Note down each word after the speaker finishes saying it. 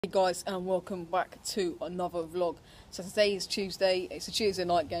Hey guys, and welcome back to another vlog. So today is Tuesday. It's a Tuesday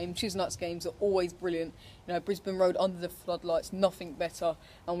night game. Tuesday nights games are always brilliant. You know, Brisbane Road under the floodlights, nothing better.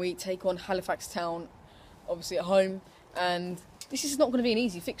 And we take on Halifax Town, obviously at home. And this is not going to be an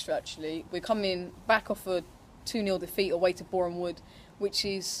easy fixture actually. We're coming back off a 2-0 defeat away to Boreham Wood, which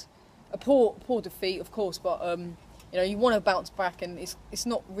is a poor defeat, of course. But you know, you want to bounce back, and it's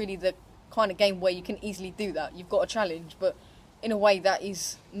not really the kind of game where you can easily do that. You've got a challenge, but in a way that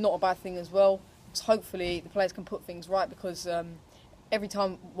is not a bad thing as well, because hopefully the players can put things right, because every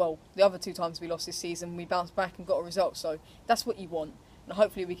time, well, the other 2 times we lost this season, we bounced back and got a result, so that's what you want, and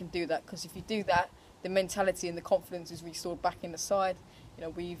hopefully we can do that, because if you do that, the mentality and the confidence is restored back in the side. You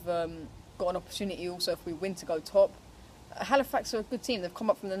know, we've got an opportunity also if we win to go top. Halifax are a good team. They've come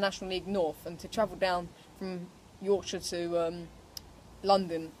up from the National League North, and to travel down from Yorkshire to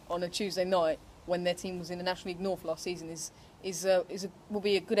London on a Tuesday night when their team was in the National League North last season will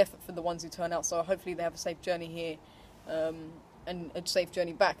be a good effort for the ones who turn out. So hopefully they have a safe journey here and a safe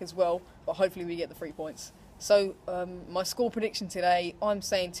journey back as well. But hopefully we get the 3 points. So my score prediction today, I'm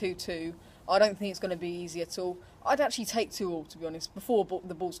saying 2-2. I don't think it's going to be easy at all. I'd actually take 2-2, to be honest, before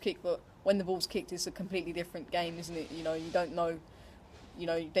the ball's kicked. But when the ball's kicked, it's a completely different game, isn't it? You know, you don't know. You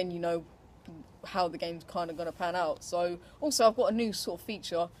know, then you know how the game's kind of going to pan out. So also I've got a new sort of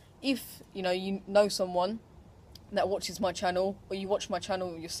feature. If you know someone that watches my channel, or you watch my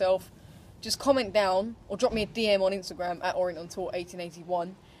channel yourself, just comment down or drop me a DM on Instagram at Orient on Tour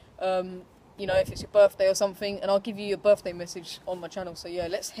 1881. You know, if it's your birthday or something, and I'll give you a birthday message on my channel. So yeah,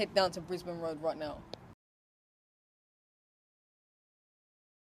 let's head down to Brisbane Road right now.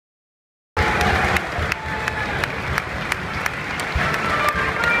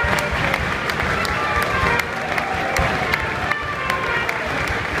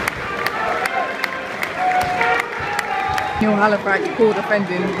 Halifax, poor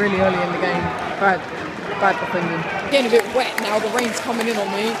defending really early in the game. Bad defending. Getting a bit wet now, the rain's coming in on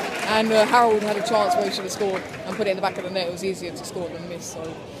me, and Harold had a chance where he should have scored and put it in the back of the net. It was easier to score than miss, so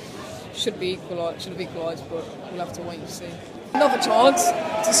should have equalised, but we'll have to wait and see. Another chance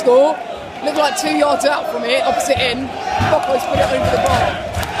to score. Looked like 2 yards out from it, opposite end. Bocco's put it over the bar.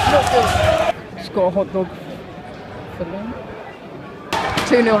 Not good. Just got a hot dog for them.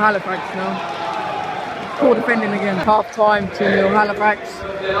 2-0 Halifax now. Poor defending again. Half time, 2-0 Halifax.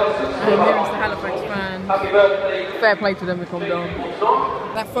 And there is the Halifax fan. Fair play to them to come down.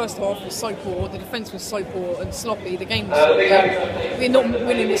 That first half was so poor, the defence was so poor and sloppy, the game was sloppy. We're not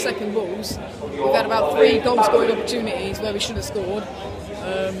winning the second balls. We've had about 3 goal scoring opportunities where we should have scored.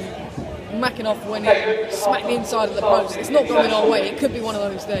 Mackinoff went in, smacked the inside of the post. It's not going our way, it could be one of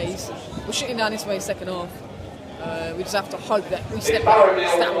those days. We're shooting down this way second half. We just have to hope that we step out.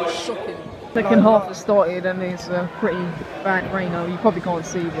 That was shocking. Second half has started and it's pretty bad rain now. You probably can't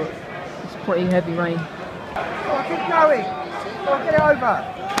see, but it's pretty heavy rain. Oh, keep going. Go on, get it over.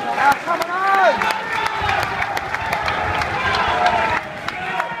 Come on.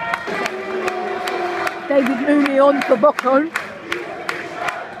 David Mooney on for Bocco.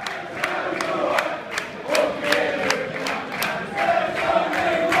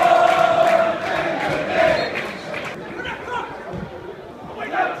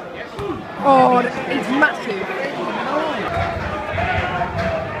 Oh, it's massive.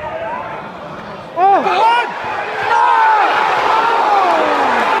 Oh!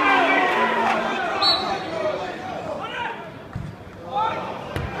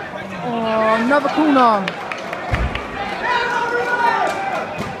 Oh, another corner.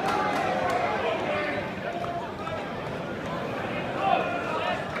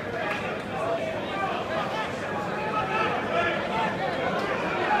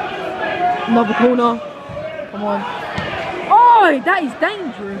 Another corner. Come on. Oh, that is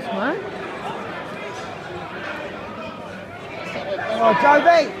dangerous, man. Oh,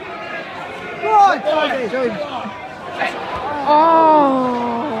 Joby. Go on, Joby.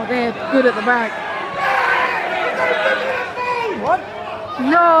 Oh, they're good at the back. What?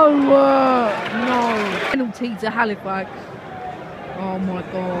 No, no. Penalty to Halifax. Oh my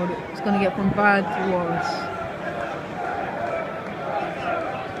God, it's going to get from bad to worse.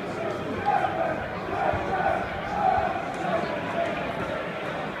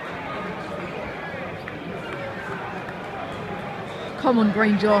 Come on,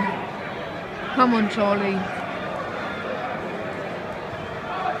 Granger. Come on, Charlie.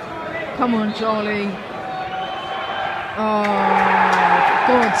 Come on, Charlie. Oh, for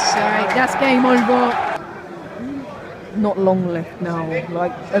God's sake. That's game over. Not long left now.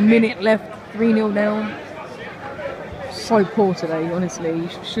 Like a minute left. 3-0 down. So poor today, honestly.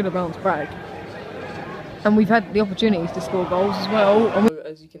 Should have bounced back. And we've had the opportunities to score goals as well.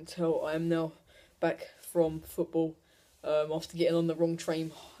 as you can tell, I am now back from football after getting on the wrong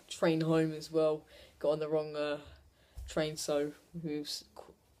train home as well. Got on the wrong train, so we was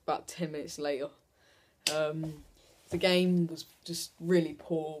about 10 minutes later. The game was just really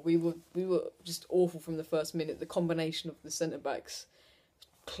poor. We were just awful from the first minute. The combination of the centre backs,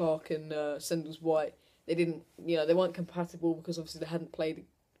 Clark and Sendles White, they weren't compatible because obviously they hadn't played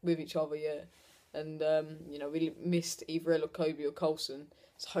with each other yet. And we missed either Elokobi or Coulson,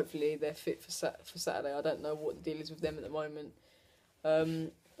 so hopefully they're fit for Saturday. I don't know what the deal is with them at the moment.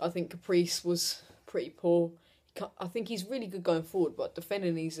 I think Caprice was pretty poor. I think he's really good going forward, but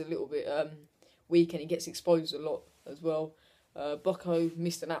defending he's a little bit weak, and he gets exposed a lot as well. Bocco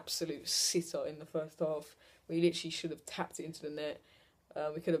missed an absolute sitter in the first half. We literally should have tapped it into the net.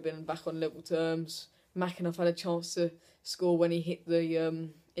 We could have been back on level terms. McAnuff had a chance to score when he hit the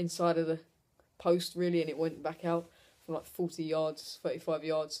inside of the post, really, and it went back out from like 40 yards, 35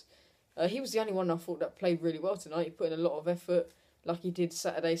 yards. He was the only one I thought that played really well tonight. He put in a lot of effort, like he did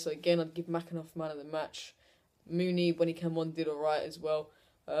Saturday, so again, I'd give McAnuff man of the match. Mooney, when he came on, did alright as well.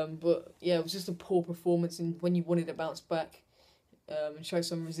 But yeah, it was just a poor performance, and when you wanted to bounce back and show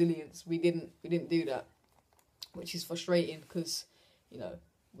some resilience, we didn't do that, which is frustrating because,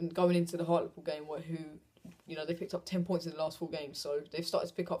 when going into the Hartlepool game, they picked up 10 points in the last 4 games, so they've started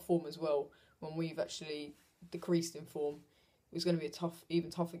to pick up form as well when we've actually decreased in form. It was going to be even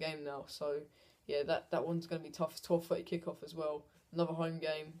tougher game now, so yeah, that one's going to be tough. It's 12:30 kickoff as well, another home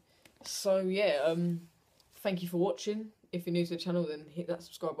game. So yeah, thank you for watching. If you're new to the channel, then hit that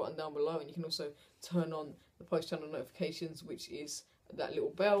subscribe button down below, and you can also turn on the post-channel notifications, which is that little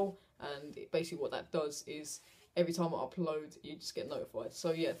bell, and basically what that does is every time I upload, you just get notified.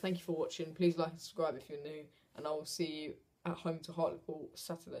 So yeah, thank you for watching. Please like and subscribe if you're new, and I will see you at home to Hartlepool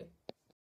Saturday.